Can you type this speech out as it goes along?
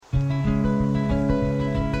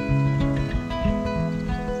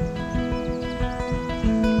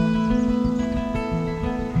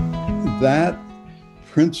that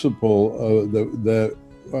principle that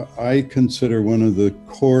I consider one of the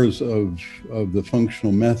cores of the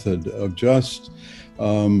functional method of just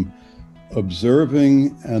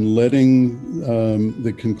observing and letting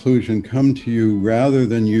the conclusion come to you rather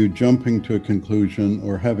than you jumping to a conclusion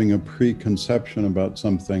or having a preconception about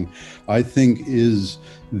something, I think is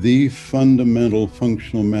the fundamental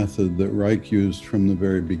functional method that Reich used from the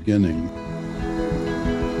very beginning.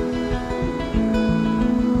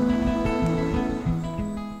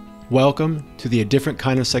 Welcome to the A Different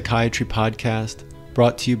Kind of Psychiatry podcast,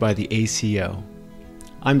 brought to you by the ACO.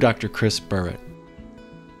 I'm Dr. Chris Burrett.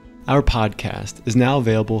 Our podcast is now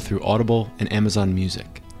available through Audible and Amazon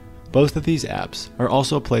Music. Both of these apps are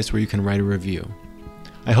also a place where you can write a review.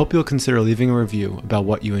 I hope you'll consider leaving a review about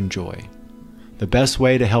what you enjoy. The best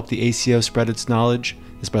way to help the ACO spread its knowledge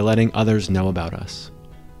is by letting others know about us.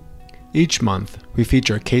 Each month, we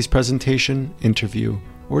feature a case presentation, interview,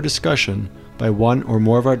 or discussion by one or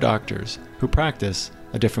more of our doctors who practice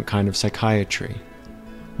a different kind of psychiatry.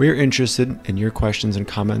 We are interested in your questions and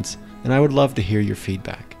comments, and I would love to hear your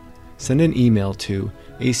feedback. Send an email to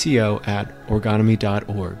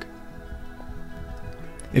aco@orgonomy.org.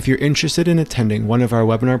 If you're interested in attending one of our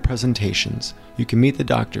webinar presentations, you can meet the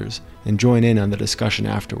doctors and join in on the discussion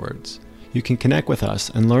afterwards. You can connect with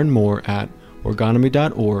us and learn more at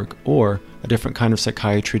orgonomy.org or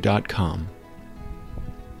adifferentkindofpsychiatry.com.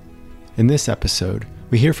 In this episode,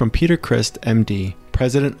 we hear from Peter Christ, MD,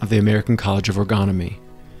 President of the American College of Orgonomy.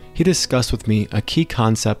 He discussed with me a key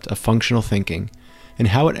concept of functional thinking and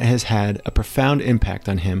how it has had a profound impact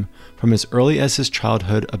on him from as early as his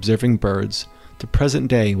childhood observing birds to present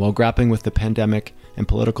day while grappling with the pandemic and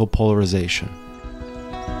political polarization.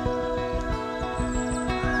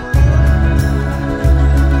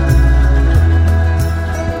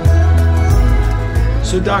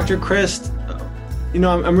 So Dr. Christ,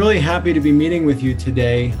 I'm really happy to be meeting with you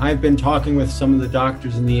today. I've been talking with some of the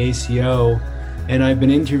doctors in the ACO, and I've been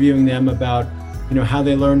interviewing them about, how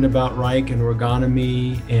they learned about Reich and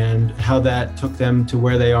orgonomy and how that took them to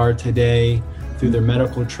where they are today through their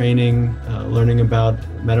medical training, learning about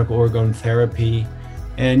medical orgone therapy.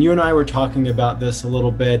 And you and I were talking about this a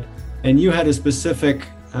little bit, and you had a specific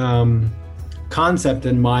concept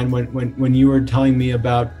in mind when you were telling me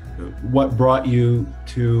about what brought you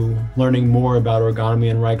to learning more about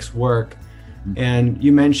orgonomy and Reich's work. And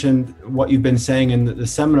you mentioned what you've been saying in the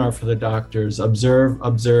seminar for the doctors: observe,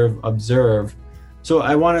 observe, observe. So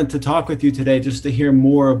I wanted to talk with you today just to hear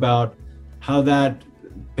more about how that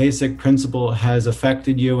basic principle has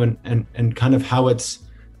affected you and kind of how it's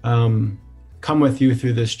come with you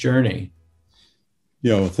through this journey.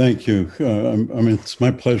 Yeah, well, thank you. It's my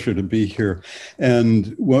pleasure to be here.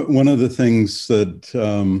 And one of the things that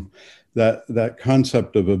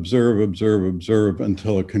concept of observe, observe, observe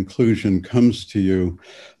until a conclusion comes to you,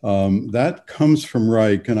 that comes from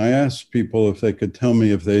Reich. And I asked people if they could tell me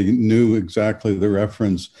if they knew exactly the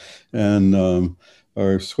reference. And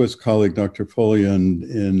our Swiss colleague, Dr. Foley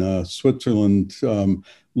in Switzerland,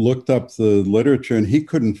 looked up the literature and he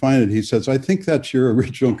couldn't find it. He says, "I think that's your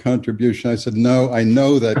original contribution." I said, "No, I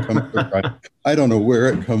know that comes from Reich. I don't know where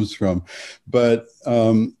it comes from." But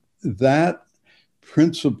that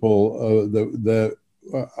principle that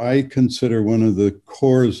I consider one of the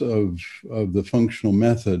cores of the functional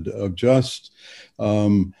method of just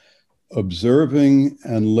observing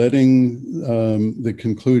and letting the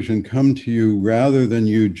conclusion come to you rather than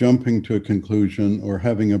you jumping to a conclusion or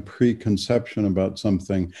having a preconception about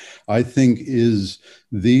something, I think is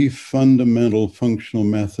the fundamental functional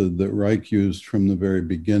method that Reich used from the very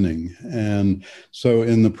beginning. And so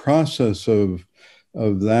in the process of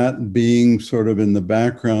that being sort of in the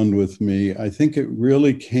background with me, I think it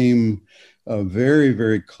really came very,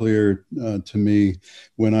 very clear to me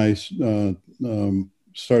when I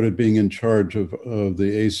started being in charge of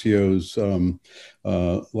the ACO's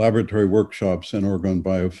laboratory workshops in orgone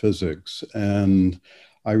biophysics. And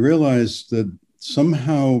I realized that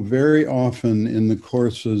somehow very often in the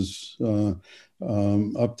courses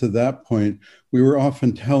up to that point, we were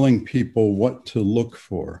often telling people what to look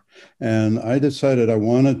for. And I decided I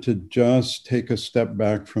wanted to just take a step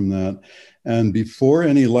back from that. And before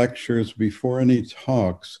any lectures, before any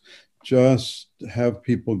talks, just have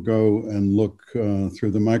people go and look through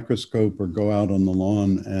the microscope or go out on the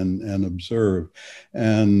lawn and observe.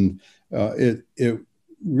 And it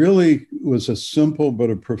really was a simple but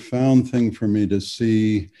a profound thing for me to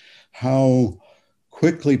see how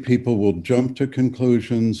quickly people will jump to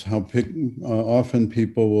conclusions, how often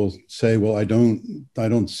people will say, well, I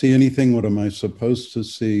don't see anything. What am I supposed to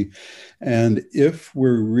see? And if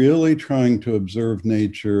we're really trying to observe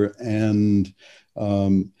nature and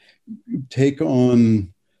take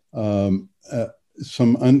on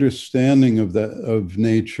some understanding of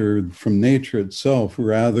nature from nature itself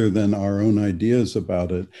rather than our own ideas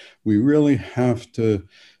about it. We really have to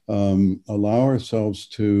allow ourselves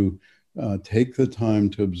to take the time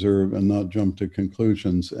to observe and not jump to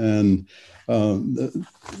conclusions. And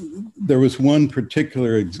there was one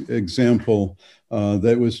particular example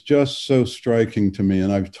that was just so striking to me.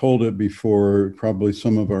 And I've told it before, probably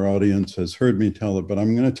some of our audience has heard me tell it, but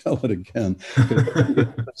I'm going to tell it again.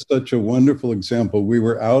 It's such a wonderful example. We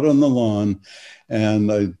were out on the lawn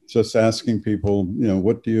and I just asking people,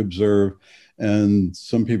 what do you observe? And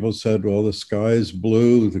some people said, well, the sky is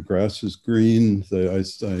blue, the grass is green, I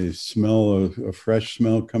smell a fresh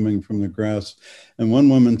smell coming from the grass. And one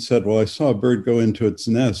woman said, well, I saw a bird go into its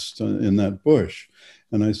nest in that bush.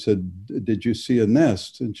 And I said, did you see a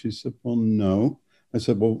nest? And she said, well, no. I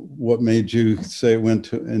said, well, what made you say it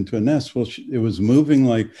went into a nest? Well, it was moving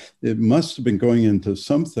like it must have been going into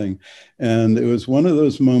something. And it was one of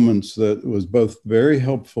those moments that was both very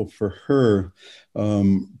helpful for her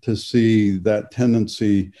to see that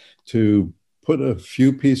tendency to put a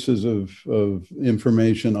few pieces of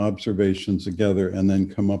information, observations together, and then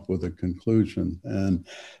come up with a conclusion. And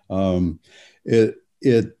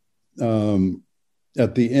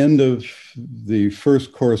at the end of the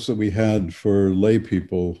first course that we had for lay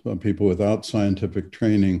people, people without scientific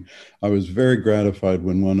training, I was very gratified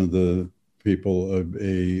when one of the people,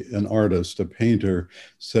 an artist, a painter,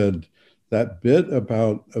 said, that bit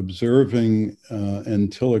about observing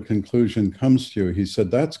until a conclusion comes to you, he said,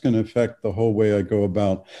 that's going to affect the whole way I go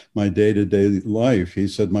about my day-to-day life. He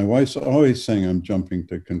said, my wife's always saying I'm jumping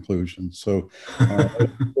to conclusions. So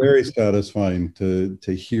it's very satisfying to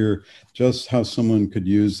hear just how someone could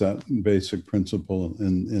use that basic principle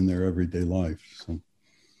in their everyday life. So.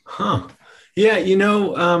 Yeah,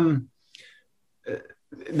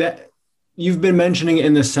 that you've been mentioning it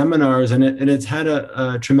in the seminars, and it's had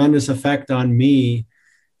a tremendous effect on me.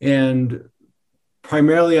 And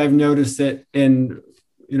primarily, I've noticed it in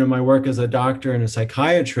my work as a doctor and a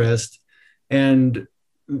psychiatrist, and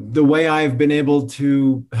the way I've been able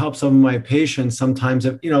to help some of my patients. Sometimes,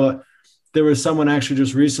 there was someone actually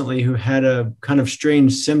just recently who had a kind of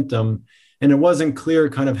strange symptom, and it wasn't clear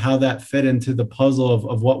kind of how that fit into the puzzle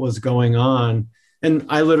of what was going on. And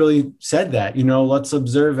I literally said that, let's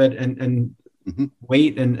observe it and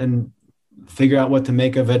wait and figure out what to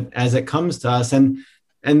make of it as it comes to us. And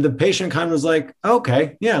the patient kind of was like,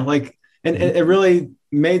 okay, yeah, and it really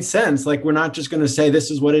made sense. Like, we're not just going to say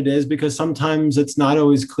this is what it is, because sometimes it's not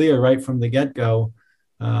always clear right from the get-go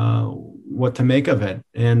what to make of it.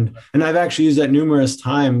 And I've actually used that numerous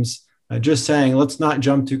times, just saying, let's not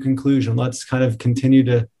jump to conclusion. Let's kind of continue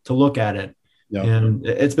to look at it. Yeah. And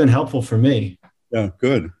it's been helpful for me. Yeah,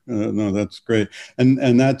 good. No, that's great.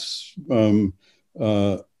 And that's,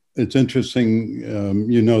 it's interesting.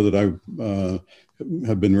 That I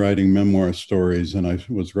have been writing memoir stories, and I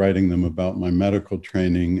was writing them about my medical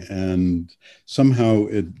training, and somehow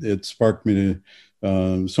it sparked me to,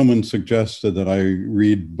 someone suggested that I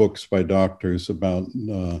read books by doctors about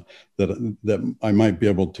that I might be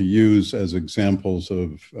able to use as examples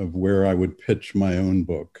of where I would pitch my own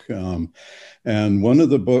book. And one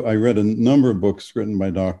of the books, I read a number of books written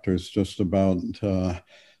by doctors just about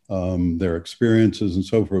their experiences and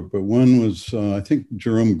so forth. But one was, I think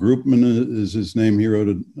Jerome Groopman is his name. He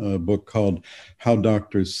wrote a book called How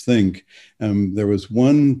Doctors Think. There was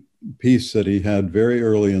one piece that he had very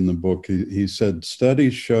early in the book. He said,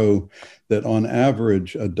 studies show that on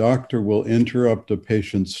average, a doctor will interrupt a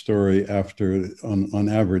patient's story after, on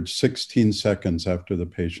average, 16 seconds after the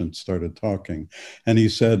patient started talking. And he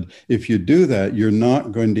said, if you do that, you're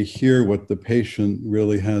not going to hear what the patient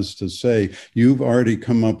really has to say. You've already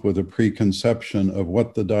come up with a preconception of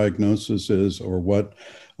what the diagnosis is or what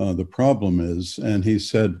the problem is. And he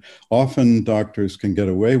said, often doctors can get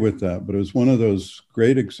away with that, but it was one of those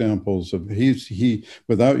great examples of he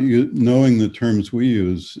without you knowing the terms we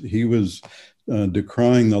use, he was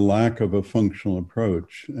decrying the lack of a functional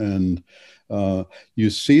approach. And you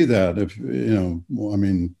see that if,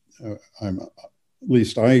 at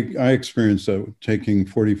least I experienced that taking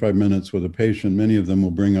 45 minutes with a patient. Many of them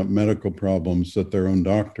will bring up medical problems that their own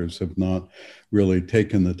doctors have not really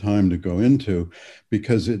taken the time to go into,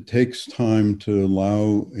 because it takes time to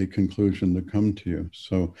allow a conclusion to come to you.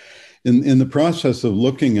 So in the process of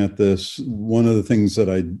looking at this, one of the things that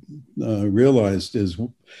I realized is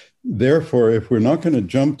therefore, if we're not going to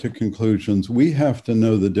jump to conclusions, we have to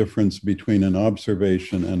know the difference between an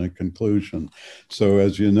observation and a conclusion. So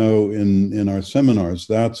as you know, in our seminars,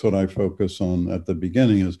 that's what I focus on at the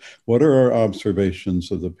beginning is what are our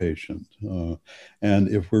observations of the patient? And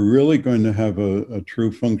if we're really going to have a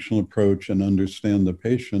true functional approach and understand the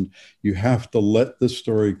patient, you have to let the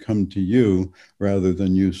story come to you rather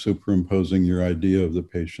than you superimposing your idea of the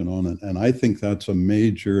patient on it. And I think that's a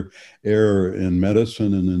major error in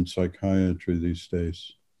medicine and in psychiatry these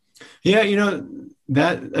days. Yeah,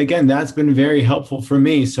 that again, that's been very helpful for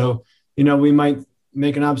me. So, we might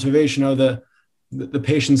make an observation of the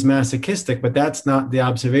patient's masochistic, but that's not the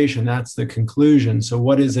observation, that's the conclusion. So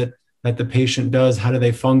what is it that the patient does? How do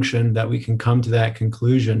they function that we can come to that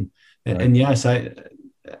conclusion? Right. And yes,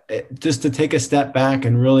 just to take a step back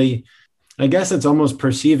and really, I guess it's almost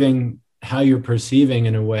perceiving how you're perceiving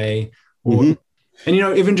in a way. Mm-hmm.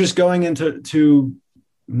 And, even just going into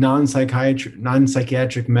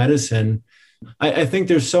non-psychiatric medicine, I think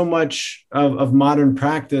there's so much of modern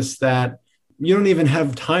practice that you don't even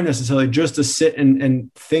have time necessarily just to sit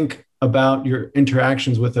and think about your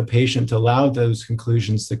interactions with a patient to allow those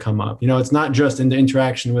conclusions to come up. It's not just in the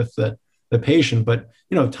interaction with the patient, but,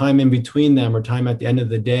 time in between them or time at the end of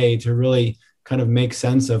the day to really kind of make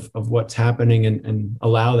sense of what's happening and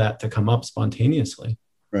allow that to come up spontaneously.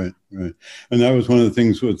 Right. And that was one of the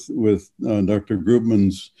things with Dr.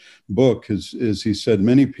 Grubman's book is he said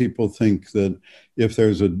many people think that if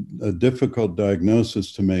there's a difficult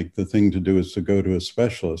diagnosis to make, the thing to do is to go to a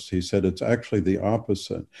specialist. He said it's actually the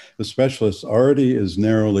opposite. The specialist already is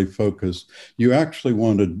narrowly focused. You actually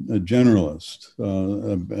want a generalist,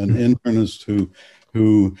 an internist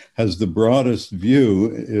who has the broadest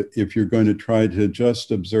view if you're going to try to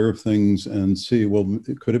just observe things and see, well,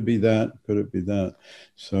 could it be that? Could it be that?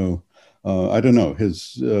 So I don't know.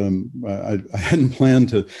 I hadn't planned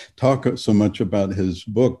to talk so much about his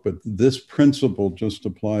book, but this principle just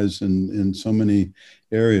applies in so many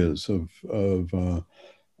areas of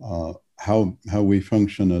how we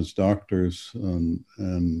function as doctors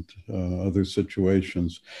and other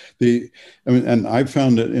situations. And I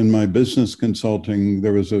found it in my business consulting.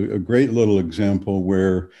 There was a great little example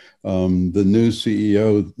where the new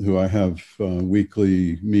CEO, who I have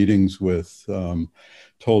weekly meetings with,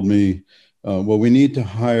 told me, well, we need to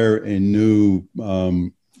hire a new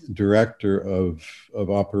director of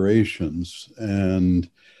operations. And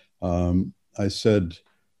I said,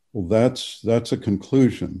 well, that's a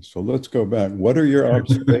conclusion. So let's go back. What are your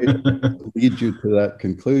observations that lead you to that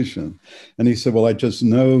conclusion? And he said, well, I just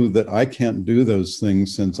know that I can't do those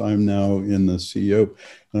things since I'm now in the CEO.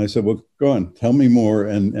 And I said, well, go on, tell me more.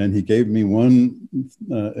 And he gave me one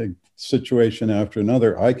situation after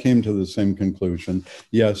another. I came to the same conclusion.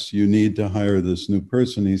 Yes, you need to hire this new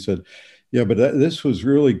person. He said, yeah, but this was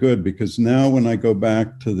really good because now when I go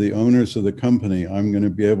back to the owners of the company, I'm going to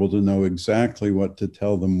be able to know exactly what to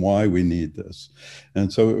tell them why we need this. And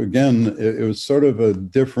so again, it was sort of a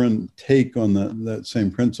different take on that same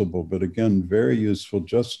principle, but again, very useful,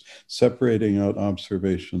 just separating out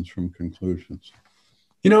observations from conclusions.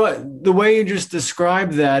 The way you just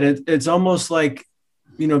described that, it's almost like,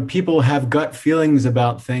 people have gut feelings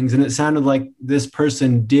about things, and it sounded like this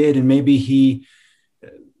person did, and maybe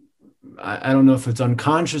I don't know if it's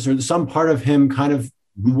unconscious or some part of him kind of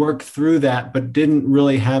worked through that, but didn't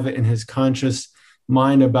really have it in his conscious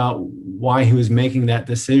mind about why he was making that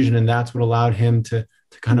decision. And that's what allowed him to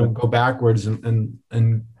kind of go backwards and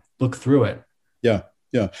look through it. Yeah.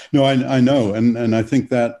 No, I know. And I think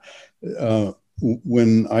that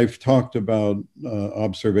when I've talked about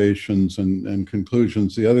observations and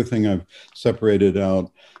conclusions, the other thing I've separated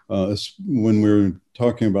out when we're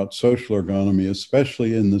talking about social ergonomy,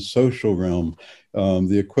 especially in the social realm,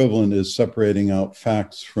 the equivalent is separating out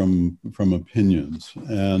facts from opinions.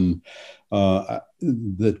 And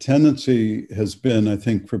the tendency has been, I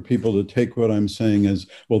think, for people to take what I'm saying as,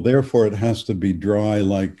 well, therefore it has to be dry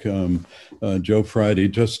like Joe Friday,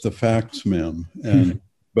 just the facts, ma'am. And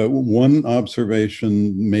but one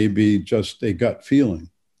observation may be just a gut feeling,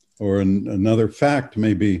 or another fact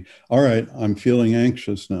may be, all right, I'm feeling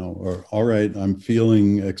anxious now, or all right, I'm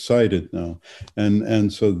feeling excited now.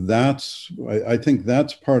 And so I think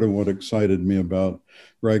that's part of what excited me about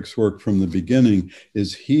Reich's work from the beginning,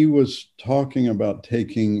 is he was talking about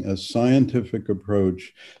taking a scientific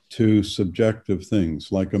approach to subjective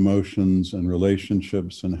things like emotions and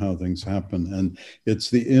relationships and how things happen. And it's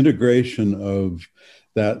the integration of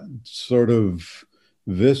that sort of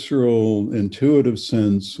visceral, intuitive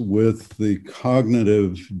sense with the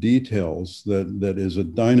cognitive details that is a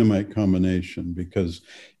dynamite combination. Because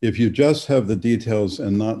if you just have the details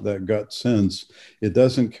and not that gut sense, it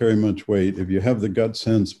doesn't carry much weight. If you have the gut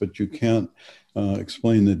sense, but you can't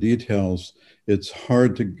explain the details, it's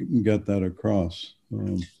hard to get that across.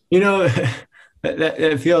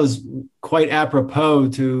 That feels quite apropos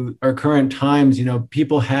to our current times.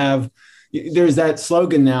 There's that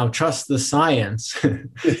slogan now, trust the science.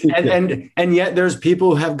 and yet there's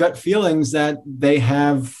people who have gut feelings that they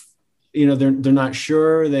have, they're not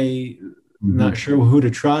sure, not sure who to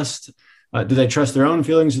trust. Do they trust their own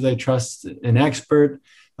feelings? Do they trust an expert?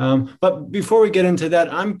 But before we get into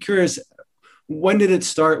that, I'm curious, when did it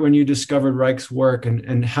start when you discovered Reich's work,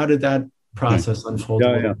 and how did that process unfold?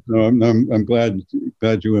 Yeah. No, I'm glad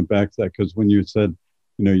you went back to that, because when you said,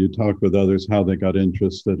 you talked with others how they got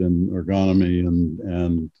interested in ergonomy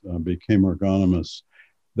and became ergonomists.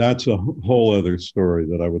 That's a whole other story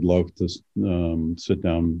that I would love to sit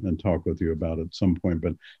down and talk with you about at some point.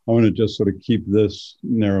 But I want to just sort of keep this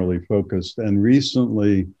narrowly focused. And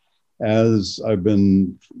recently, as I've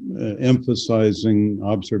been emphasizing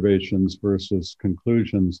observations versus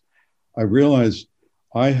conclusions, I realized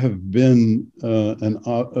I have been an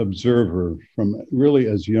observer from really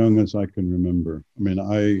as young as I can remember. I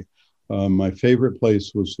mean, my favorite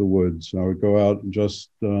place was the woods. I would go out and just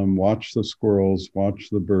watch the squirrels, watch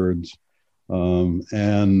the birds.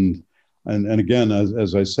 And again,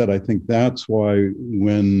 as I said, I think that's why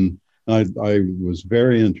when I was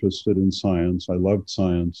very interested in science, I loved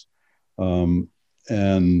science. And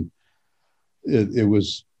it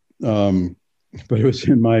was, but it was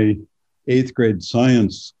in my 8th grade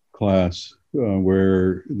science class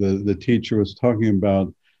where the teacher was talking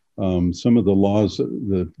about some of the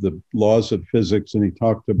laws of physics, and he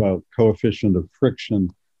talked about coefficient of friction.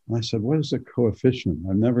 And I said, "What is a coefficient?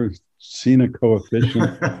 I've never seen a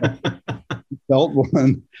coefficient." Felt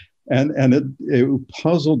one, and it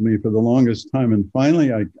puzzled me for the longest time. And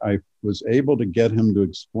finally, I was able to get him to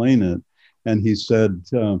explain it. And he said,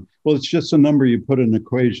 "Well, it's just a number you put in an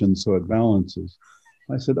equation, so it balances."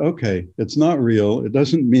 I said, okay, it's not real. It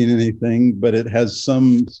doesn't mean anything, but it has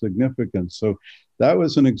some significance. So that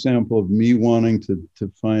was an example of me wanting to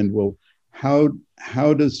find, well, how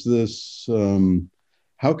does this,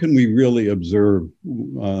 how can we really observe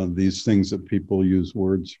these things that people use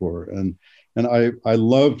words for? And I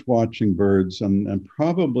loved watching birds, and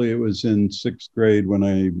probably it was in 6th grade when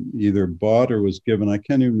I either bought or was given, I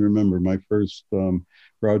can't even remember, my first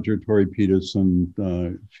Roger Torrey Peterson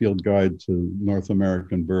Field Guide to North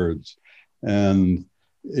American Birds. And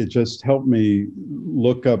it just helped me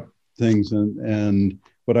look up things. And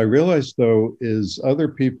what I realized, though, is other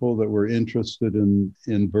people that were interested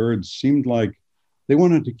in birds seemed like they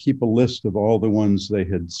wanted to keep a list of all the ones they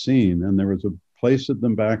had seen. And there was a place at the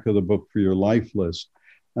back of the book for your life list.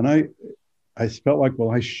 And I felt like,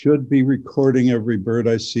 well, I should be recording every bird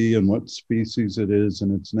I see and what species it is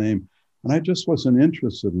and its name. And I just wasn't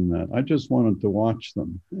interested in that. I just wanted to watch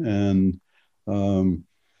them. And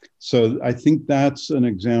so I think that's an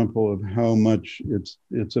example of how much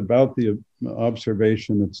it's about the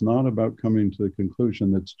observation. It's not about coming to the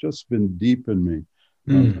conclusion. That's just been deep in me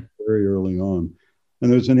very early on.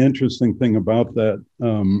 And there's an interesting thing about that.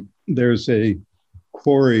 There's a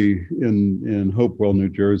quarry in Hopewell, New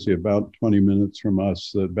Jersey, about 20 minutes from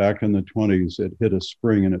us, that back in the 20s, it hit a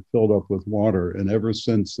spring and it filled up with water. And ever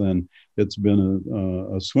since then, it's been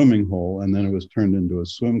a swimming hole, and then it was turned into a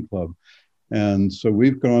swim club. And so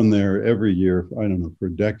we've gone there every year, I don't know, for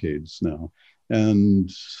decades now. And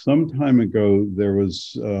some time ago, there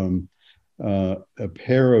was a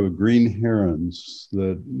pair of green herons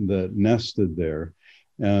that nested there.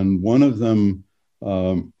 And one of them,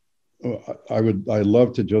 I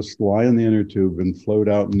love to just lie in the inner tube and float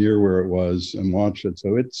out near where it was and watch it.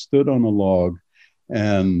 So it stood on a log,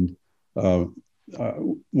 and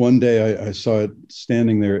one day I saw it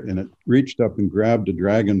standing there, and it reached up and grabbed a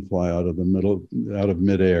dragonfly out of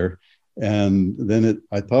midair. And then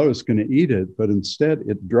I thought it was going to eat it, but instead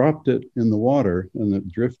it dropped it in the water, and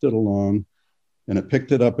it drifted along, and it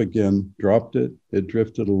picked it up again, dropped it, it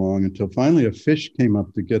drifted along until finally a fish came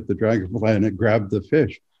up to get the dragonfly, and it grabbed the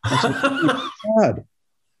fish. I said, oh my God,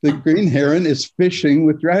 the green heron is fishing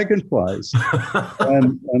with dragonflies.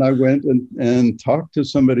 and I went and talked to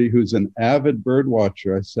somebody who's an avid bird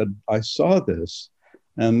watcher. I said, I saw this.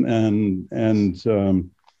 And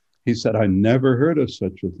he said, I never heard of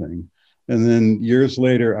such a thing. And then years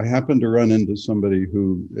later, I happened to run into somebody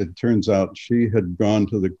who, it turns out, she had gone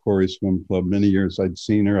to the Quarry Swim Club many years. I'd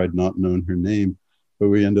seen her, I'd not known her name, but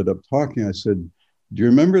we ended up talking. I said, do you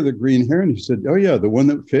remember the green heron? He said, oh yeah, the one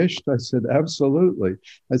that fished. I said, absolutely.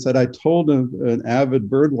 I said, I told an avid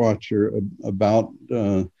bird watcher about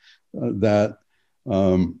that.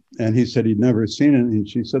 And he said he'd never seen it. And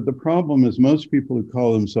she said, the problem is most people who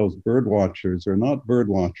call themselves bird watchers are not bird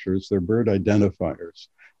watchers, they're bird identifiers.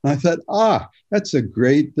 And I thought, that's a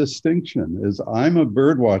great distinction, is I'm a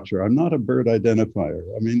bird watcher. I'm not a bird identifier.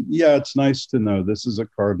 I mean, yeah, it's nice to know this is a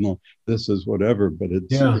cardinal, this is whatever, but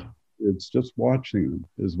it's just watching them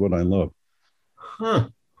is what I love. Huh.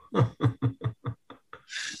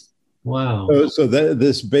 Wow. So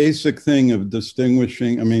this basic thing of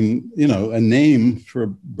distinguishing, I mean, a name for a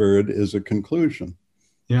bird is a conclusion.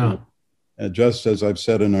 Yeah. Just as I've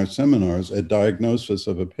said in our seminars, a diagnosis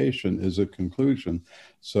of a patient is a conclusion.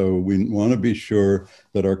 So we want to be sure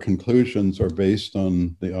that our conclusions are based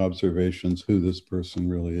on the observations who this person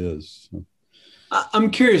really is. So. I'm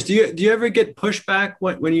curious, do you ever get pushback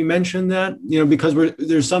when you mention that? Because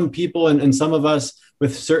there's some people and some of us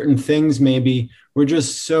with certain things, maybe we're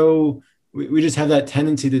just we just have that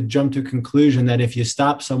tendency to jump to a conclusion that if you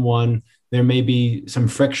stop someone, there may be some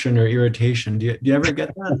friction or irritation. Do you ever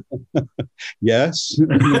get that? Yes.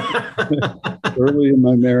 Early in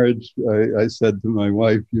my marriage, I said to my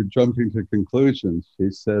wife, you're jumping to conclusions.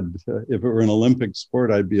 She said, if it were an Olympic sport,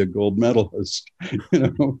 I'd be a gold medalist,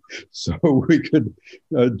 so we could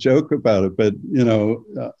joke about it. But,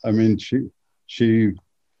 I mean, she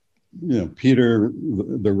Peter,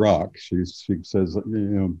 the rock, she says,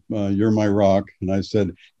 you're my rock. And I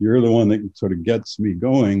said, you're the one that sort of gets me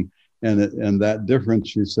going. And that difference,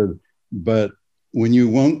 she said, but when you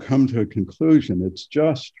won't come to a conclusion, it's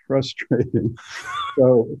just frustrating.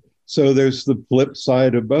 So there's the flip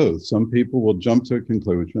side of both. Some people will jump to a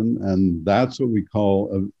conclusion, and that's what we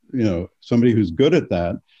call, somebody who's good at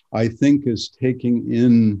that, I think, is taking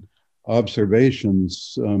in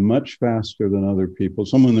observations much faster than other people.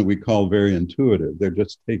 Someone that we call very intuitive. They're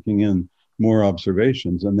just taking in more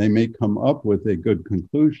observations, and they may come up with a good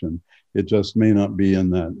conclusion. It just may not be in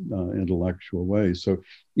that intellectual way. So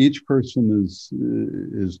each person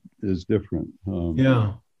is different.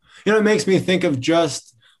 Yeah. It makes me think of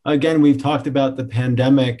again, we've talked about the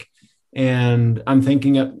pandemic, and I'm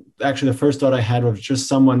thinking of, actually the first thought I had was just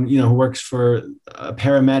someone, who works for a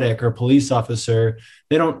paramedic or police officer.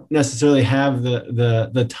 They don't necessarily have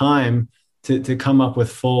the time to come up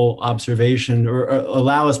with full observation or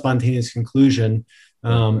allow a spontaneous conclusion.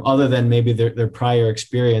 Other than maybe their prior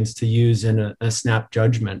experience to use in a snap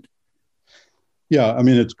judgment. Yeah, I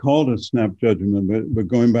mean, it's called a snap judgment, but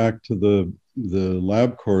going back to the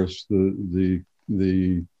lab course,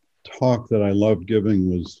 the talk that I loved giving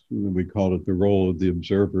was, we called it the role of the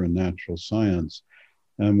observer in natural science.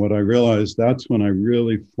 And what I realized, that's when I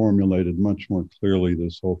really formulated much more clearly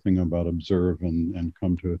this whole thing about observe and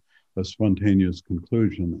come to a spontaneous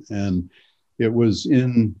conclusion. And it was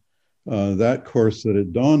in that course that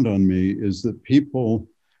it dawned on me is that people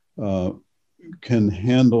can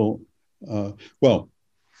handle,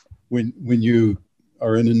 when you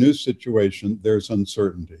are in a new situation, there's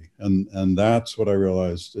uncertainty. And that's what I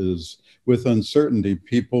realized is with uncertainty,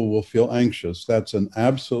 people will feel anxious. That's an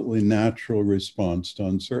absolutely natural response to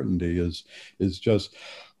uncertainty is just,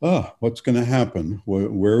 what's going to happen?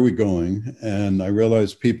 Where are we going? And I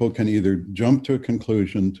realized people can either jump to a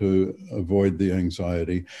conclusion to avoid the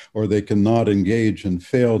anxiety, or they can not engage and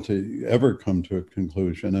fail to ever come to a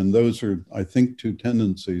conclusion. And those are, I think, two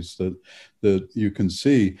tendencies that you can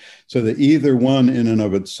see. So that either one in and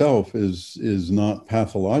of itself is not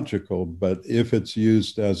pathological, but if it's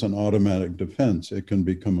used as an automatic defense, it can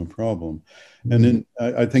become a problem. And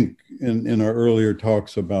I think in our earlier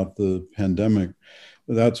talks about the pandemic,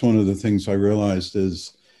 that's one of the things I realized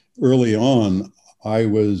is early on, I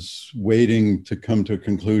was waiting to come to a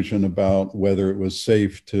conclusion about whether it was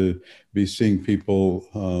safe to be seeing people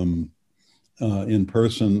in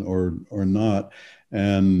person or not.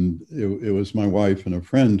 And it was my wife and a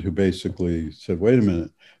friend who basically said, wait a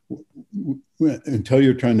minute, until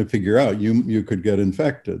you're trying to figure out, you could get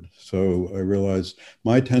infected. So I realized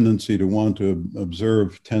my tendency to want to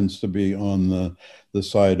observe tends to be on the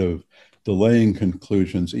side of delaying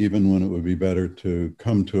conclusions, even when it would be better to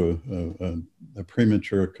come to a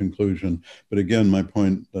premature conclusion. But again, my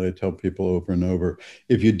point that I tell people over and over,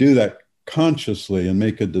 if you do that consciously and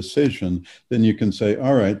make a decision, then you can say,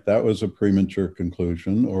 all right, that was a premature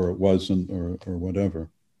conclusion, or it wasn't, or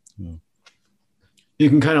whatever. Yeah. You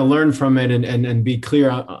can kind of learn from it and be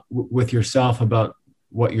clear with yourself about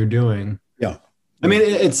what you're doing. Yeah. I mean,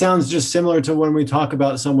 it sounds just similar to when we talk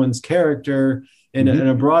about someone's character in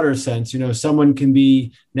a broader sense. Someone can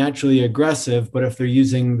be naturally aggressive, but if they're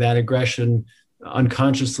using that aggression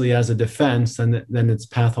unconsciously as a defense, then it's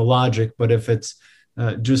pathologic. But if it's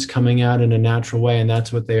just coming out in a natural way, and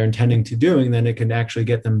that's what they're intending to doing, then it can actually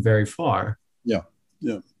get them very far. Yeah,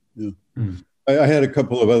 yeah, yeah. Mm. I had a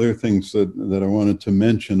couple of other things that I wanted to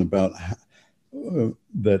mention about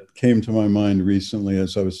that came to my mind recently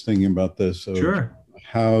as I was thinking about this. Sure.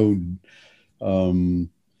 How,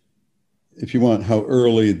 if you want, how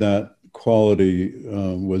early that quality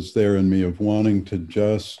was there in me of wanting to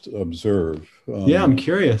just observe. Yeah, I'm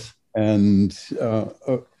curious. And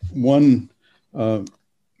one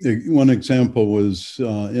example was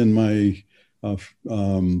in my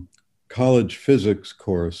college physics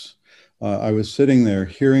course. I was sitting there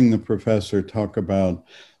hearing the professor talk about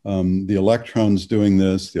the electrons doing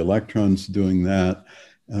this, the electrons doing that.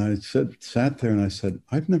 And I sat there and I said,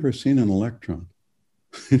 I've never seen an electron.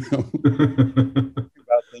 You know,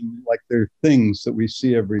 about them like they're things that we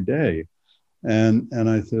see every day. And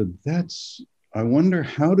I said, I wonder,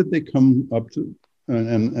 how did they come up to,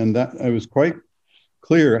 and that I was quite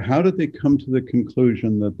clear, how did they come to the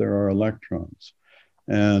conclusion that there are electrons?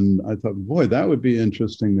 And I thought, boy, that would be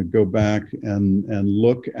interesting to go back and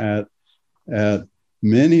look at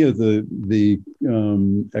many of the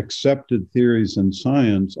accepted theories in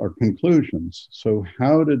science are conclusions. So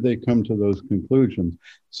how did they come to those conclusions?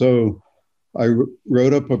 So I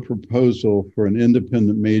wrote up a proposal for an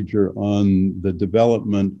independent major on the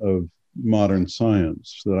development of modern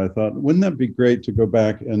science that I thought, wouldn't that be great to go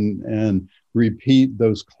back and repeat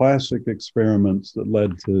those classic experiments that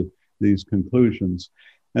led to these conclusions?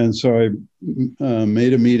 And so I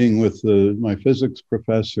made a meeting with my physics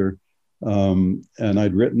professor, and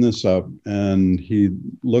I'd written this up, and he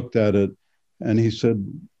looked at it and he said,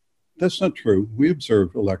 that's not true. We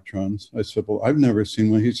observe electrons. I said, well, I've never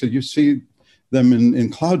seen one. He said, you see them in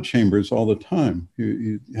cloud chambers all the time.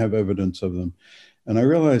 You have evidence of them. And I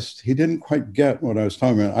realized he didn't quite get what I was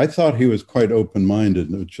talking about. I thought he was quite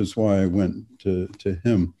open-minded, which is why I went to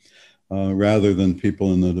him rather than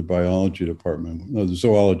people in the biology department, the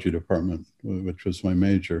zoology department, which was my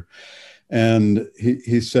major. And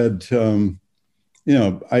he said, you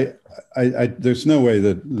know, there's no way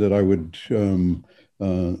that I would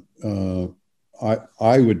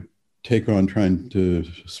I would take on trying to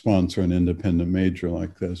sponsor an independent major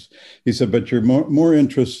like this. He said, but you're more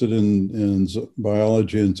interested in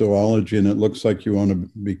biology and zoology, and it looks like you want to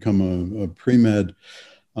become a pre-med.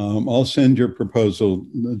 I'll send your proposal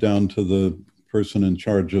down to the person in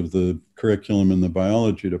charge of the curriculum in the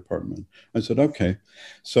biology department. I said, okay.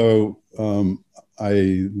 So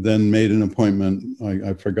I then made an appointment.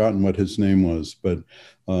 I've forgotten what his name was, but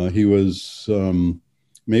he was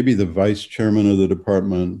maybe the vice chairman of the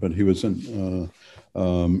department, but he was an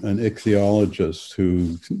ichthyologist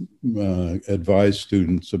who advised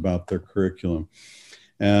students about their curriculum.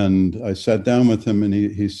 And I sat down with him and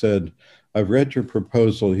he said, I've read your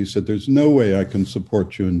proposal. He said, there's no way I can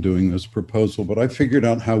support you in doing this proposal, but I figured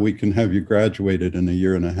out how we can have you graduated in 1.5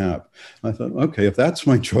 years. I thought, okay, if that's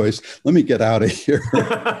my choice, let me get out of here.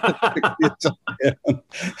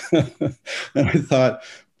 And I thought,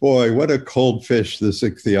 boy, what a cold fish this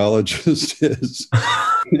ichthyologist is.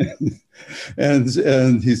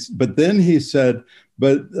 But then he said,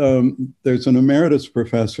 but there's an emeritus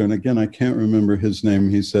professor, and again, I can't remember his name.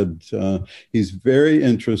 He said he's very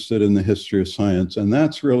interested in the history of science, and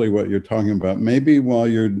that's really what you're talking about. Maybe while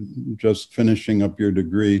you're just finishing up your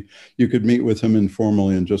degree, you could meet with him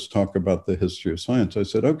informally and just talk about the history of science. I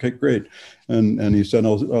said, okay, great. And he said,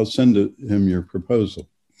 I'll send him your proposal.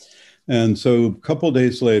 And so a couple of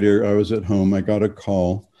days later, I was at home. I got a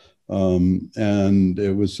call. And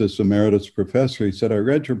it was this emeritus professor. He said, I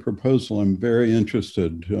read your proposal. I'm very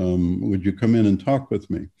interested. Would you come in and talk with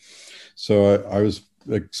me? So I was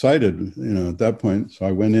excited, you know, at that point. So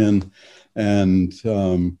I went in and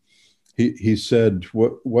he said,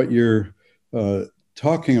 what you're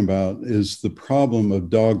talking about is the problem of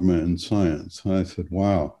dogma in science. And I said,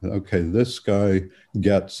 wow, okay, this guy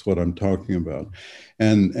gets what I'm talking about.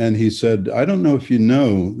 And he said, I don't know if you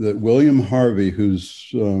know that William Harvey, who's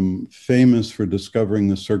famous for discovering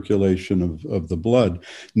the circulation of the blood,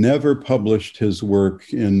 never published his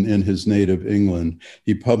work in his native England.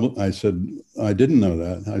 I said, I didn't know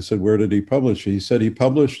that. I said, where did he publish it? He said he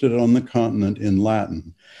published it on the continent in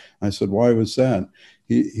Latin. I said, why was that?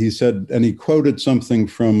 He said, and he quoted something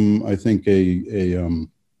from, I think, a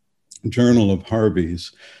journal of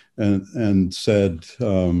Harvey's, and said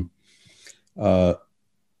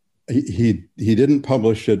he didn't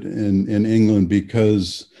publish it in England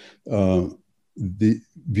because the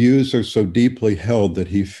views are so deeply held that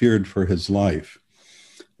he feared for his life.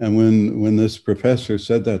 And when this professor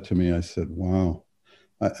said that to me, I said, wow.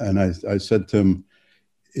 I said to him,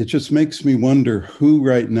 it just makes me wonder who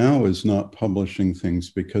right now is not publishing things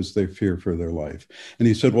because they fear for their life. And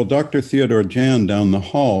he said, well, Dr. Theodore Jan down the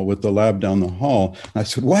hall with the lab down the hall. And I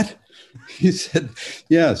said, what? He said,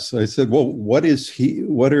 yes. I said, well, what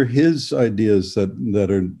are his ideas that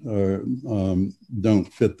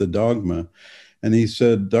don't fit the dogma? And he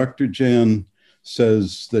said, Dr. Jan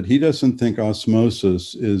says that he doesn't think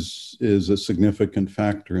osmosis is a significant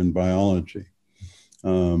factor in biology.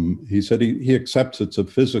 He said he accepts it's a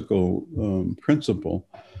physical principle.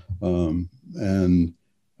 And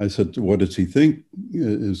I said, what does he think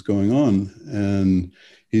is going on? And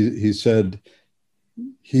he said,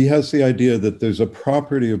 he has the idea that there's a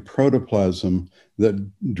property of protoplasm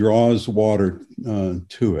that draws water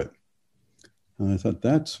to it. And I thought,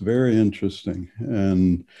 that's very interesting.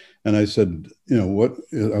 And I said, what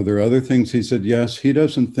are there other things? He said, yes. He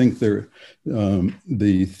doesn't think the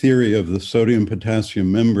theory of the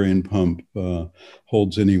sodium-potassium membrane pump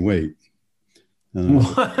holds any weight.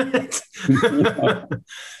 What?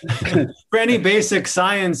 For any basic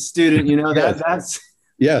science student, that's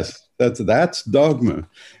yes, that's dogma.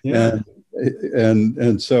 Yeah.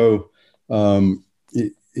 And so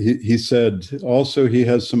he said also he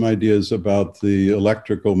has some ideas about the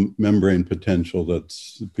electrical membrane potential that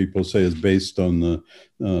people say is based on the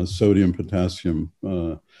sodium-potassium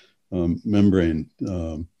membrane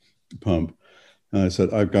pump. And I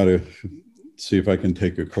said, I've got to see if I can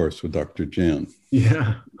take a course with Dr. Jan.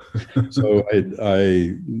 Yeah. So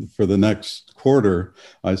I for the next quarter,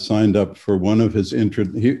 I signed up for one of his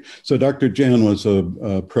so Dr. Jan was a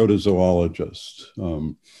protozoologist.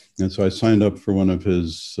 And so I signed up for one of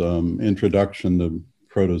his introduction to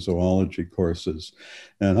protozoology courses.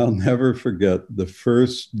 And I'll never forget the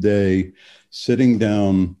first day sitting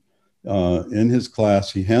down in his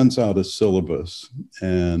class. He hands out a syllabus,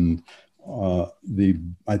 and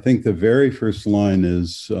I think the very first line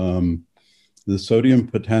is, the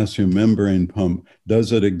sodium-potassium membrane pump,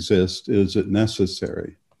 does it exist? Is it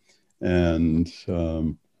necessary? And,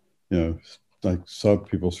 I saw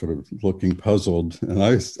people sort of looking puzzled, and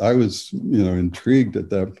I was, intrigued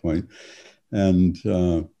at that point. And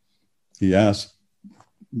he asked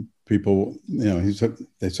people,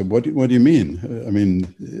 they said, what do you mean? I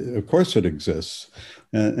mean, of course it exists.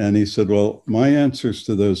 And he said, well, my answers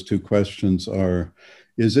to those two questions are,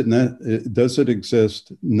 does it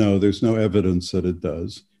exist? No, there's no evidence that it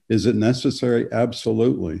does. Is it necessary?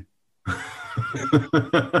 Absolutely.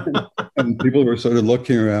 And people were sort of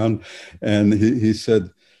looking around, and he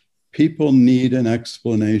said, people need an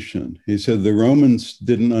explanation. He said the Romans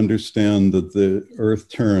didn't understand that the earth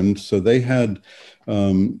turned, so they had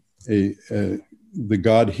the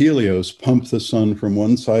god Helios pump the sun from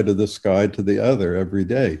one side of the sky to the other every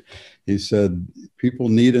day. He said, people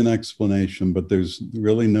need an explanation, but there's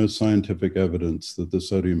really no scientific evidence that the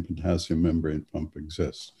sodium-potassium membrane pump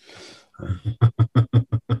exists.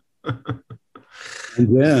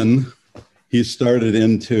 And then he started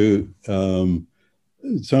into,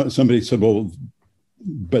 somebody said, well,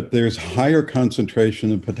 but there's higher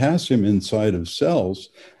concentration of potassium inside of cells.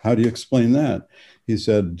 How do you explain that? He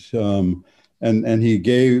said, and he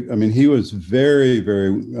gave, he was very,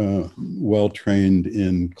 very well trained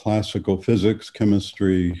in classical physics,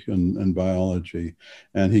 chemistry, and biology.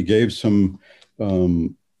 And he gave some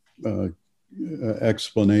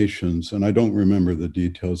explanations, and I don't remember the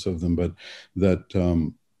details of them, but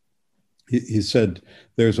that he said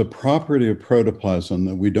there's a property of protoplasm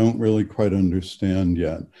that we don't really quite understand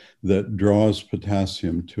yet that draws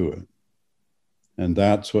potassium to it. And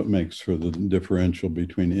that's what makes for the differential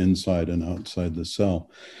between inside and outside the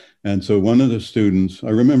cell. And so one of the students, I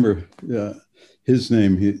remember his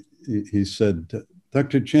name, he said,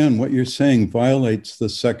 Dr. Jan, what you're saying violates the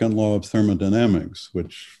second law of thermodynamics,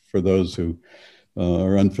 which for those who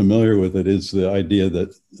are unfamiliar with it is the idea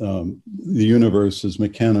that the universe is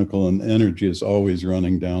mechanical and energy is always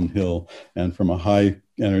running downhill, and from a high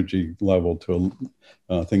energy level to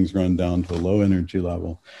things run down to a low energy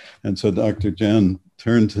level. And so Dr. Jan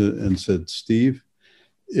turned to and said, Steve,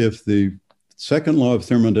 if the second law of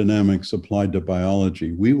thermodynamics applied to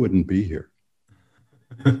biology, we wouldn't be here.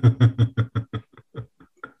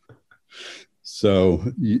 So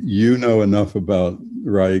you know enough about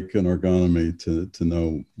Reich and orgonomy to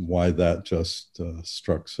know why that just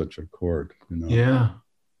struck such a chord. Yeah.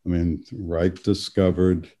 Reich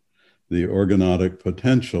discovered the organotic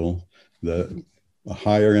potential that a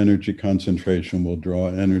higher energy concentration will draw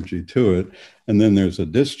energy to it. And then there's a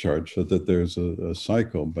discharge, so that there's a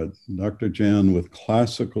cycle. But Dr. Jan, with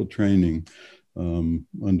classical training,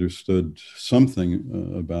 understood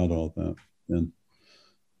something about all that. And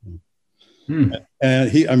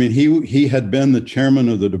And he had been the chairman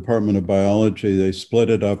of the Department of Biology. They split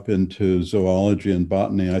it up into zoology and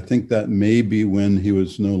botany. I think that may be when he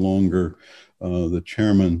was no longer the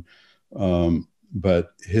chairman.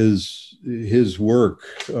 But his work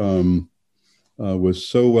was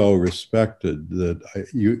so well respected that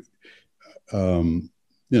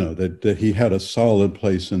that he had a solid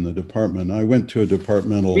place in the department. I went to a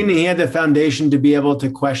departmental. Meaning he had the foundation to be able to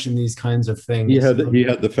question these kinds of things. He had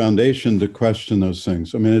the foundation to question those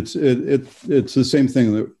things. I mean, it's the same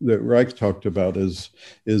thing that Reich talked about is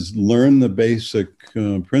learn the basic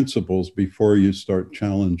principles before you start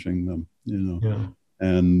challenging them. Yeah.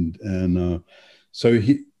 And so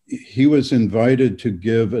he was invited to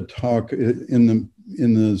give a talk in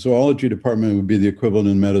the zoology department. It would be the equivalent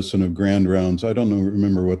in medicine of grand rounds. I don't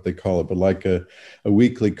remember what they call it, but like a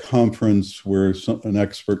weekly conference where an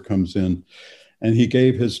expert comes in, and he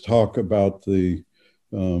gave his talk about the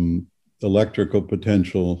electrical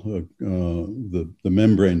potential, the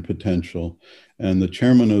membrane potential, and the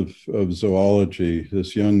chairman of zoology,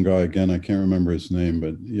 this young guy, again, I can't remember his name,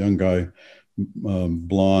 but young guy,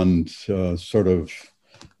 blonde, sort of,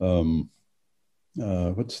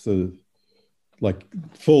 like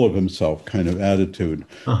full of himself kind of attitude.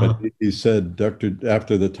 But he said,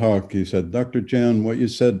 after the talk, he said, Dr. Jan, what you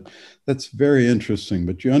said, that's very interesting,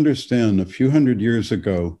 but you understand a few hundred years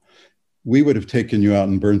ago, we would have taken you out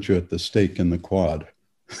and burnt you at the stake in the quad.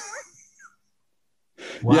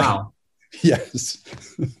 Wow. Yeah. Yes.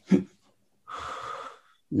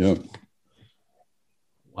 Yeah.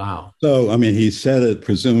 Wow. So, I mean, he said it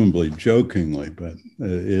presumably jokingly, but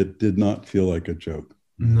it did not feel like a joke.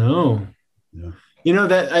 No. Yeah.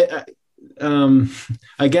 That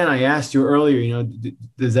again, I asked you earlier,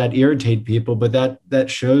 does that irritate people? But that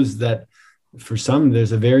shows that for some,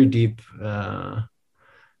 there's a very deep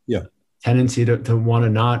tendency to want to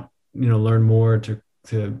not, learn more,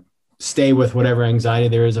 to stay with whatever anxiety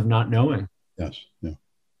there is of not knowing. Yes. Yeah.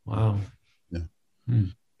 Wow. Yeah.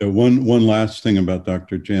 One last thing about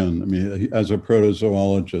Dr. Jan. I mean, as a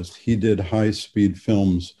protozoologist, he did high-speed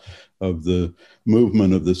films of the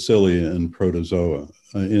movement of the cilia in protozoa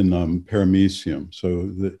in Paramecium. So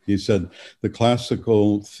he said the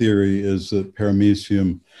classical theory is that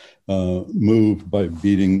Paramecium moved by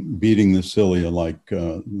beating the cilia like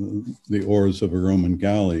the oars of a Roman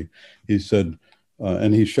galley. He said,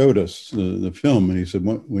 and he showed us the film, and he said,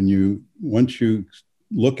 once you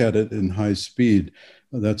look at it in high speed,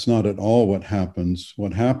 that's not at all what happens.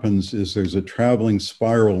 What happens is there's a traveling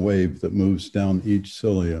spiral wave that moves down each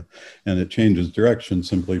cilia, and it changes direction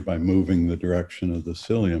simply by moving the direction of the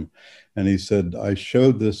cilium. And he said, I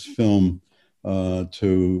showed this film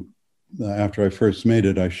after I first made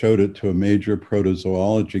it, I showed it to a major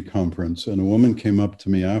protozoology conference, and a woman came up to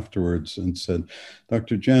me afterwards and said,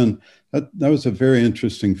 Dr. Jan, that was a very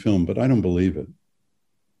interesting film, but I don't believe it.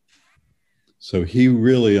 So he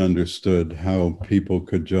really understood how people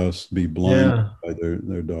could just be blinded by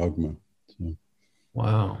their dogma. So.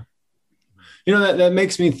 Wow. That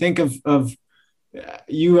makes me think of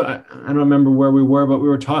you. I don't remember where we were, but we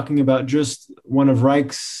were talking about just one of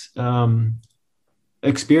Reich's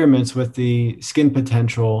experiments with the skin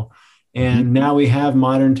potential. And now we have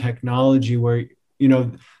modern technology where,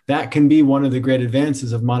 that can be one of the great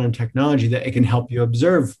advances of modern technology, that it can help you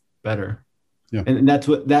observe better. Yeah. And that's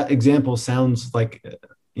what that example sounds like,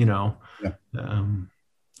 a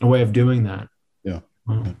way of doing that. Yeah.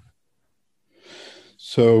 Wow. Yeah.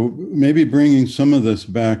 So maybe bringing some of this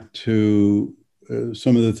back to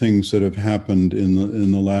some of the things that have happened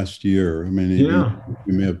in the last year. I mean, you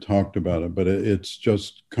may have talked about it, but it's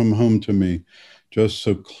just come home to me just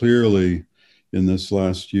so clearly in this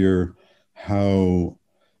last year how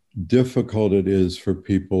difficult it is for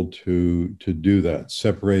people to do that,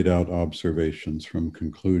 separate out observations from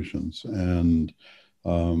conclusions. And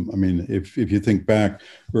I mean, if you think back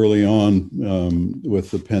early on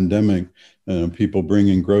with the pandemic, people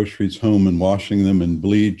bringing groceries home and washing them in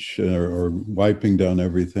bleach or wiping down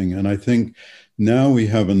everything. And I think now we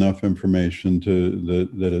have enough information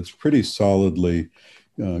that it's pretty solidly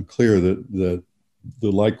clear that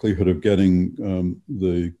the likelihood of getting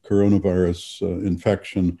the coronavirus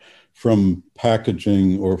infection from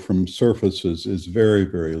packaging or from surfaces is very,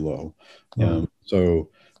 very low. Yeah.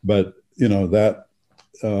 But that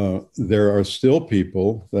there are still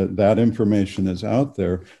people that information is out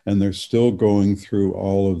there, and they're still going through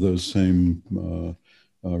all of those same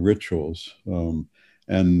rituals.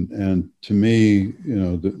 And to me,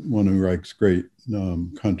 one of Reich's great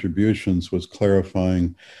contributions was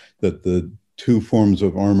clarifying that the two forms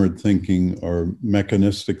of armored thinking are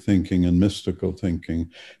mechanistic thinking and mystical thinking,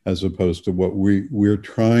 as opposed to what we're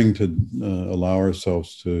trying to allow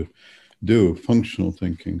ourselves to do, functional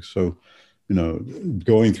thinking. So,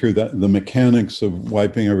 going through the mechanics of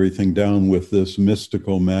wiping everything down with this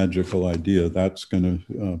mystical, magical idea, that's going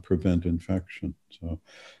to prevent infection. So,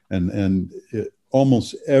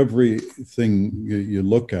 almost everything you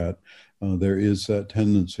look at, there is that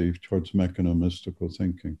tendency towards mechano-mystical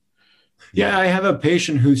thinking. Yeah, I have a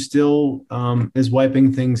patient who still is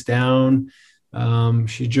wiping things down.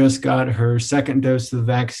 She just got her second dose of the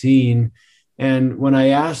vaccine. And when I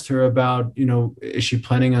asked her about, is she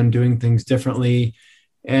planning on doing things differently?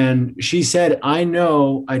 And she said, I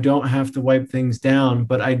know I don't have to wipe things down,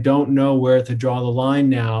 but I don't know where to draw the line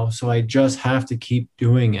now. So I just have to keep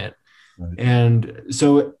doing it. Right. And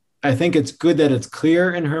so I think it's good that it's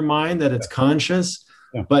clear in her mind, that it's conscious,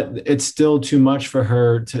 but it's still too much for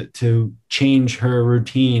her to change her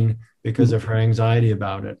routine because of her anxiety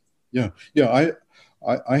about it. Yeah.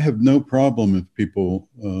 I have no problem if people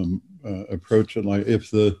approach it like, if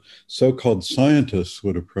the so-called scientists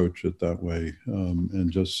would approach it that way,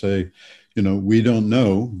 and just say, we don't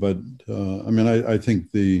know, but I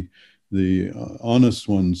think the honest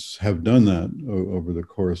ones have done that over the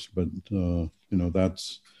course, but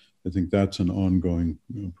I think that's an ongoing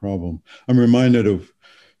problem. I'm reminded of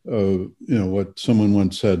what someone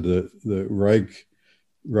once said, that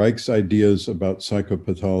Reich's ideas about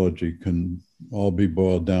psychopathology can all be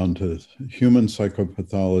boiled down to human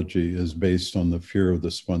psychopathology is based on the fear of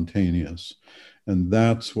the spontaneous. And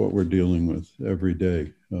that's what we're dealing with every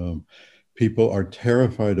day. People are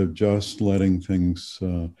terrified of just letting things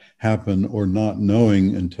happen or not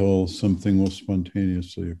knowing until something will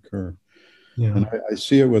spontaneously occur. Yeah. And I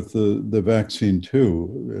see it with the vaccine too.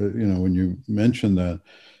 When you mentioned that,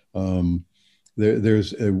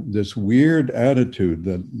 there's this weird attitude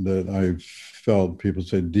that I've felt. People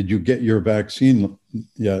say, did you get your vaccine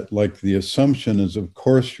yet? Like the assumption is, of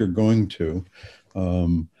course you're going to.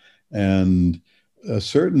 And I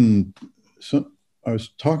was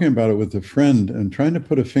talking about it with a friend and trying to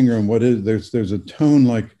put a finger on what is, there's a tone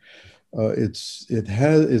like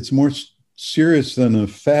it's more serious than a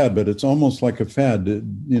fad, but it's almost like a fad.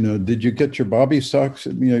 Did you get your bobby socks,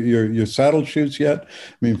 your saddle shoes yet?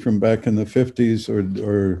 From back in the 50s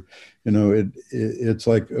or it's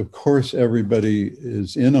like, of course, everybody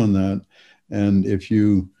is in on that. And if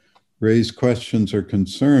you raise questions or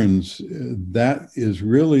concerns, that is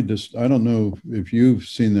really just, I don't know if you've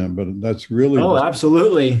seen that, but that's really. Oh,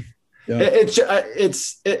 absolutely. Yeah.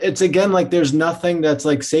 It's again, like there's nothing that's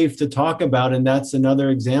like safe to talk about. And that's another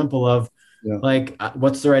example of, like,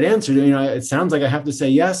 what's the right answer? It sounds like I have to say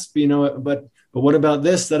yes, but what about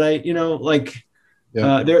this that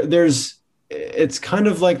there's, it's kind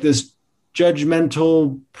of like this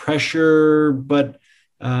judgmental pressure, but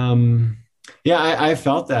I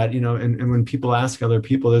felt that, and when people ask other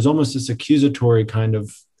people, there's almost this accusatory kind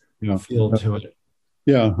of feel to it.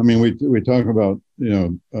 Yeah. We talk about,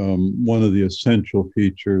 one of the essential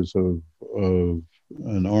features of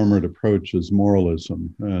an armored approach is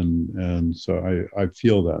moralism. And so I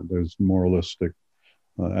feel that there's moralistic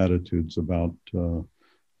attitudes about,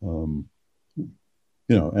 and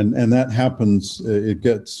that happens, it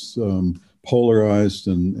gets polarized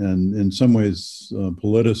and in some ways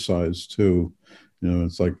politicized too.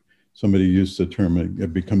 It's like somebody used the term,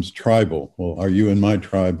 it becomes tribal. Well, are you in my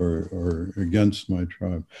tribe or against my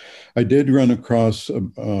tribe? I did run across a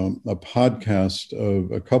podcast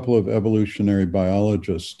of a couple of evolutionary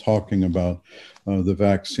biologists talking about the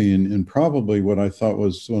vaccine in probably what I thought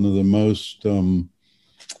was one of the most,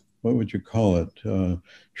 what would you call it?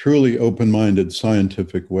 Truly open-minded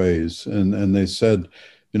scientific ways. And they said,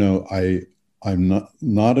 I'm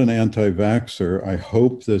not an anti-vaxxer. I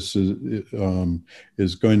hope this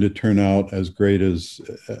is going to turn out as great as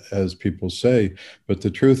people say. But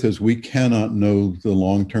the truth is, we cannot know the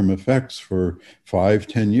long-term effects for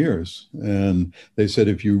 5-10 years. And they said,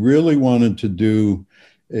 if you really wanted to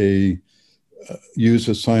use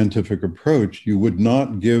a scientific approach, you would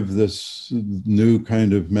not give this new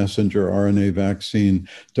kind of messenger RNA vaccine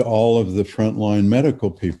to all of the frontline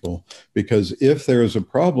medical people, because if there is a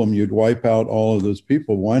problem, you'd wipe out all of those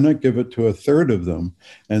people. Why not give it to a third of them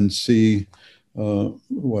and see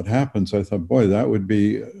what happens? I thought, boy, that would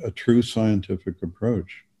be a true scientific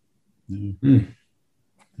approach. Yeah.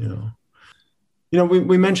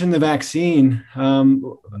 We mentioned the vaccine.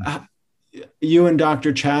 You and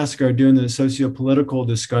Dr. Chaska are doing the sociopolitical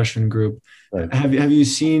discussion group. Right. Have you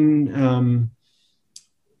seen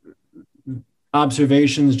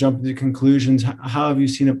observations, jumping to conclusions. How have you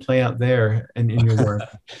seen it play out there in your work?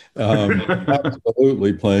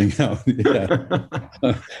 Absolutely playing out. Yeah.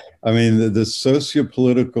 I mean, the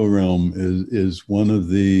sociopolitical realm is one of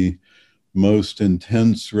the most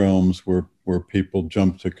intense realms where people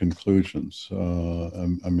jump to conclusions.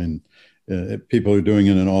 I mean, people are doing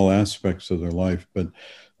it in all aspects of their life, but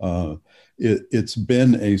it's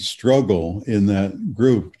been a struggle in that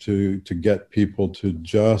group to get people to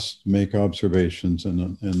just make observations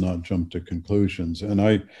and not jump to conclusions. And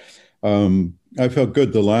I felt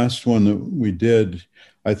good. The last one that we did,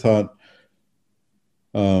 I thought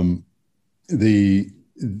one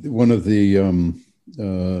of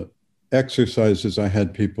the exercises I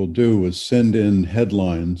had people do was send in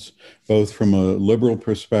headlines, both from a liberal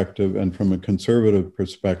perspective and from a conservative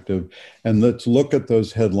perspective. And let's look at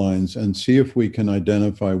those headlines and see if we can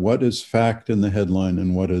identify what is fact in the headline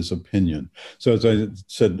and what is opinion. So as I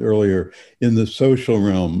said earlier, in the social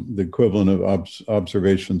realm, the equivalent of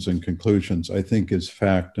observations and conclusions, I think, is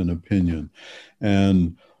fact and opinion.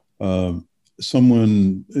 And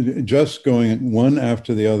someone just going one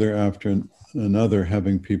after the other after another,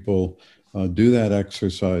 having people do that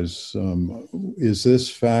exercise. Is this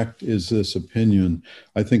fact? Is this opinion?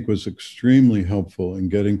 I think was extremely helpful in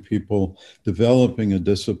getting people developing a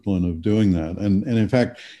discipline of doing that. And in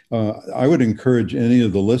fact, I would encourage any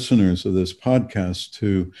of the listeners of this podcast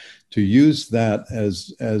to use that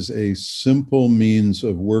as a simple means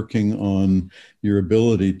of working on your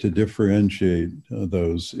ability to differentiate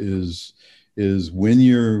those. Is when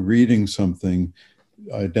you're reading something,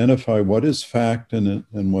 identify what is fact in it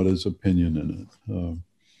and what is opinion in it,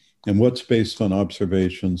 and what's based on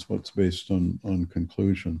observations, what's based on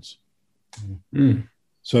conclusions. Mm.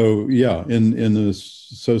 So yeah, in the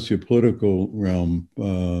sociopolitical realm,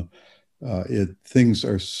 things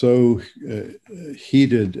are so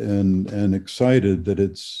heated and excited that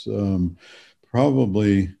it's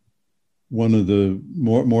probably one of the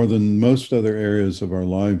more than most other areas of our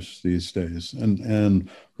lives these days. And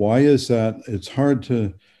why is that? It's hard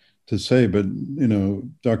to say, but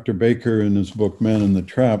Dr. Baker in his book Man in the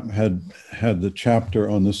Trap had the chapter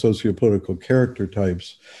on the sociopolitical character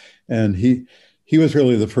types, and he was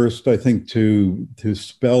really the first, I think, to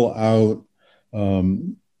spell out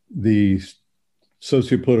the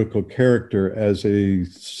sociopolitical character as a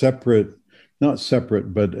separate, not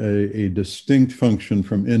separate, but a distinct function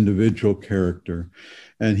from individual character.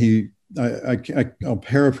 And I'll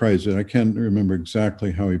paraphrase it. I can't remember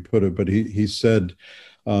exactly how he put it, but he said,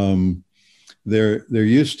 there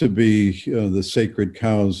used to be the sacred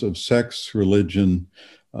cows of sex, religion,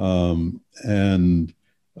 and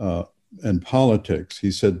politics.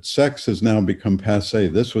 He said, sex has now become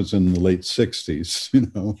passé. This was in the late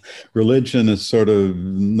 60s. Religion is sort of,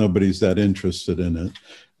 nobody's that interested in it.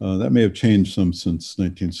 That may have changed some since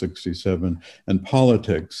 1967. And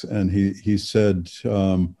politics. And he said,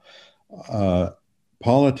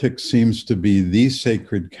 politics seems to be the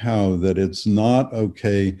sacred cow, that it's not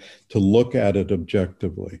okay to look at it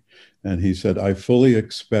objectively. And he said, I fully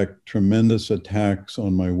expect tremendous attacks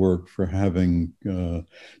on my work for having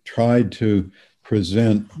tried to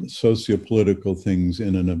present sociopolitical things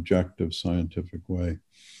in an objective scientific way.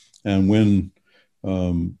 And when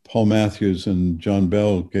Paul Matthews and John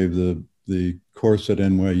Bell gave the course at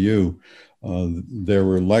NYU, there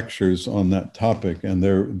were lectures on that topic, and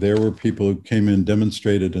there were people who came in,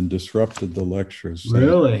 demonstrated, and disrupted the lectures.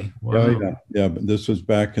 Really? Wow. Yeah. But this was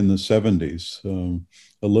back in the 70s.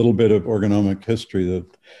 A little bit of ergonomic history that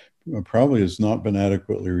probably has not been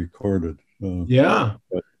adequately recorded.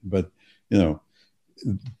 But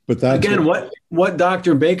that's again, what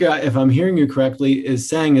Dr. Baker, if I'm hearing you correctly, is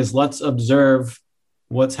saying is, let's observe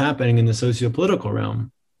what's happening in the sociopolitical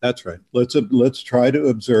realm. That's right. Let's try to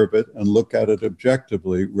observe it and look at it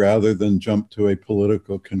objectively rather than jump to a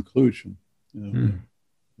political conclusion.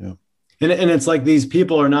 Yeah. And it's like these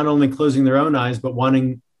people are not only closing their own eyes, but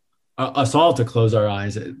wanting us all to close our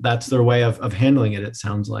eyes. That's their way of handling it, it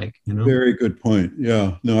sounds like. Very good point.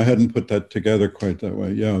 Yeah. No, I hadn't put that together quite that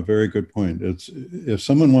way. Yeah, very good point. It's, if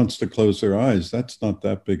someone wants to close their eyes, that's not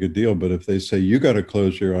that big a deal. But if they say, you got to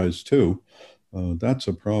close your eyes too, that's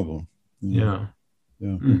a problem. Yeah.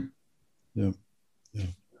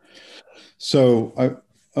 So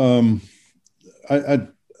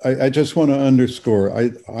I just want to underscore,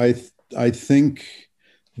 I think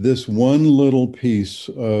this one little piece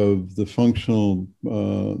of the functional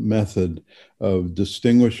method of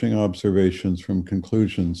distinguishing observations from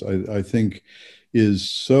conclusions, I think is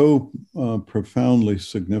so profoundly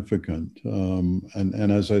significant.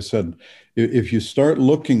 And as I said, if you start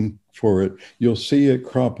looking for it, you'll see it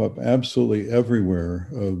crop up absolutely everywhere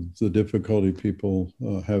of the difficulty people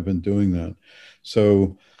have in doing that.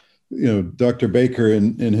 So, Dr. Baker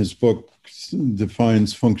in his book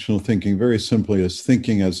defines functional thinking very simply as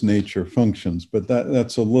thinking as nature functions, but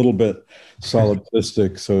that's a little bit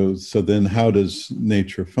solipsistic. So then how does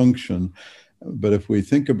nature function? But if we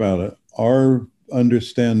think about it, our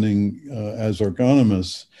understanding as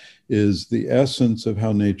ergonomists is the essence of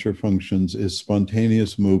how nature functions is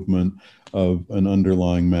spontaneous movement of an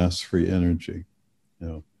underlying mass-free energy.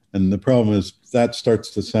 And the problem is that starts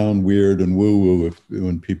to sound weird and woo-woo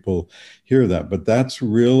when people hear that. But that's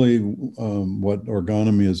really what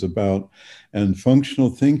ergonomy is about. And functional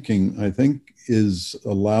thinking, I think, is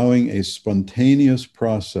allowing a spontaneous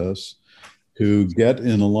process to get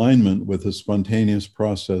in alignment with a spontaneous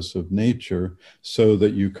process of nature so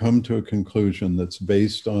that you come to a conclusion that's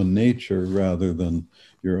based on nature rather than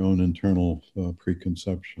your own internal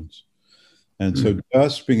preconceptions. And so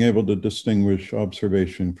just being able to distinguish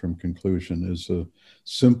observation from conclusion is a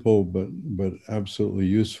simple but absolutely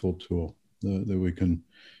useful tool that we can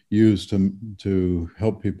use to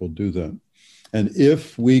help people do that. And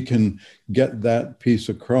if we can get that piece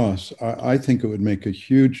across, I think it would make a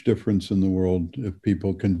huge difference in the world if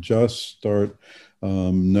people can just start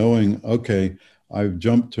knowing, okay, I've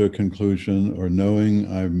jumped to a conclusion, or knowing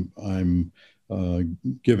I'm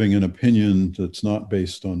giving an opinion that's not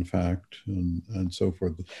based on fact, and so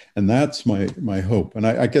forth. And that's my hope. And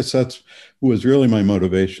I guess that's was really my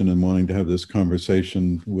motivation in wanting to have this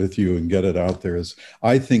conversation with you and get it out there, is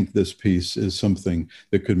I think this piece is something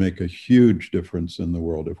that could make a huge difference in the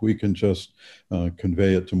world if we can just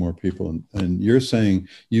convey it to more people. And you're saying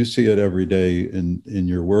you see it every day in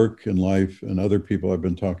your work and life, and other people I've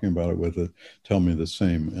been talking about it with tell me the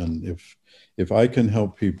same. And if I can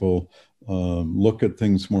help people look at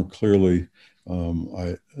things more clearly,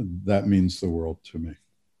 that means the world to me.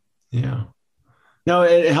 Yeah. No,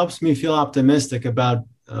 it helps me feel optimistic about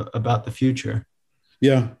the future.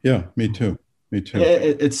 Yeah. Me too.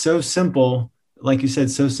 It's so simple, like you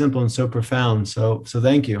said, so simple and so profound. So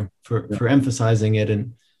thank you for emphasizing it.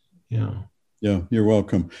 And Yeah, you're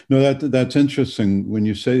welcome. No, that's interesting when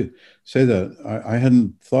you say that. I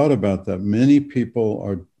hadn't thought about that. Many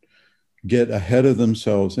people get ahead of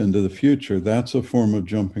themselves into the future. That's a form of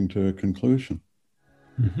jumping to a conclusion.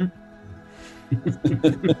 Mm-hmm.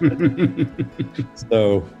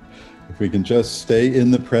 So if we can just stay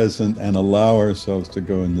in the present and allow ourselves to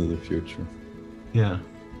go into the future. Yeah.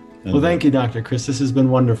 Well, thank you, Dr. Chris. This has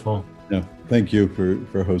been wonderful. Yeah. Thank you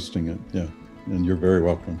for hosting it. Yeah. And you're very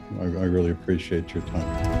welcome. I really appreciate your time.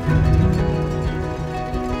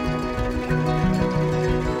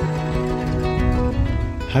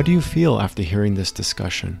 How do you feel after hearing this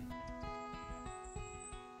discussion?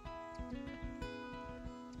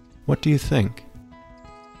 What do you think?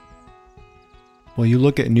 Will you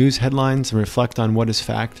look at news headlines and reflect on what is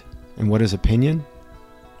fact and what is opinion?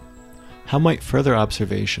 How might further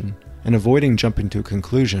observation and avoiding jumping to a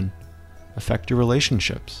conclusion affect your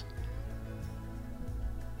relationships?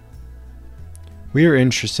 We are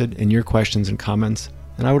interested in your questions and comments,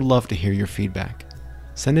 and I would love to hear your feedback.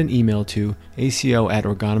 Send an email to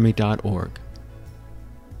aco@ergonomy.org.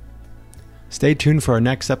 Stay tuned for our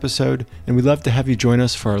next episode, and we'd love to have you join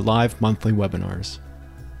us for our live monthly webinars.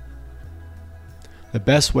 The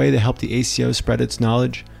best way to help the ACO spread its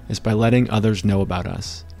knowledge is by letting others know about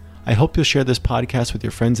us. I hope you'll share this podcast with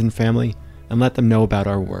your friends and family and let them know about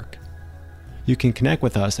our work. You can connect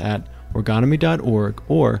with us at ergonomy.org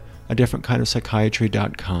or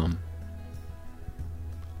adifferentkindofpsychiatry.com.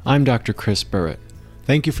 I'm Dr. Chris Burrett.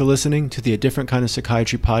 Thank you for listening to the A Different Kind of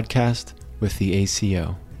Psychiatry podcast with the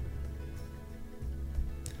ACO.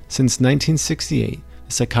 Since 1968,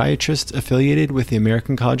 psychiatrists affiliated with the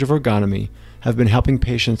American College of Ergonomy have been helping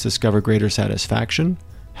patients discover greater satisfaction,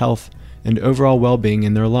 health, and overall well-being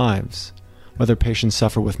in their lives. Whether patients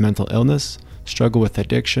suffer with mental illness, struggle with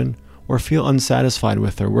addiction, or feel unsatisfied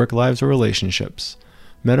with their work lives or relationships,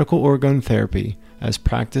 medical orgone therapy, as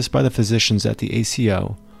practiced by the physicians at the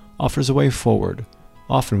ACO, offers a way forward,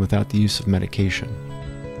 often without the use of medication.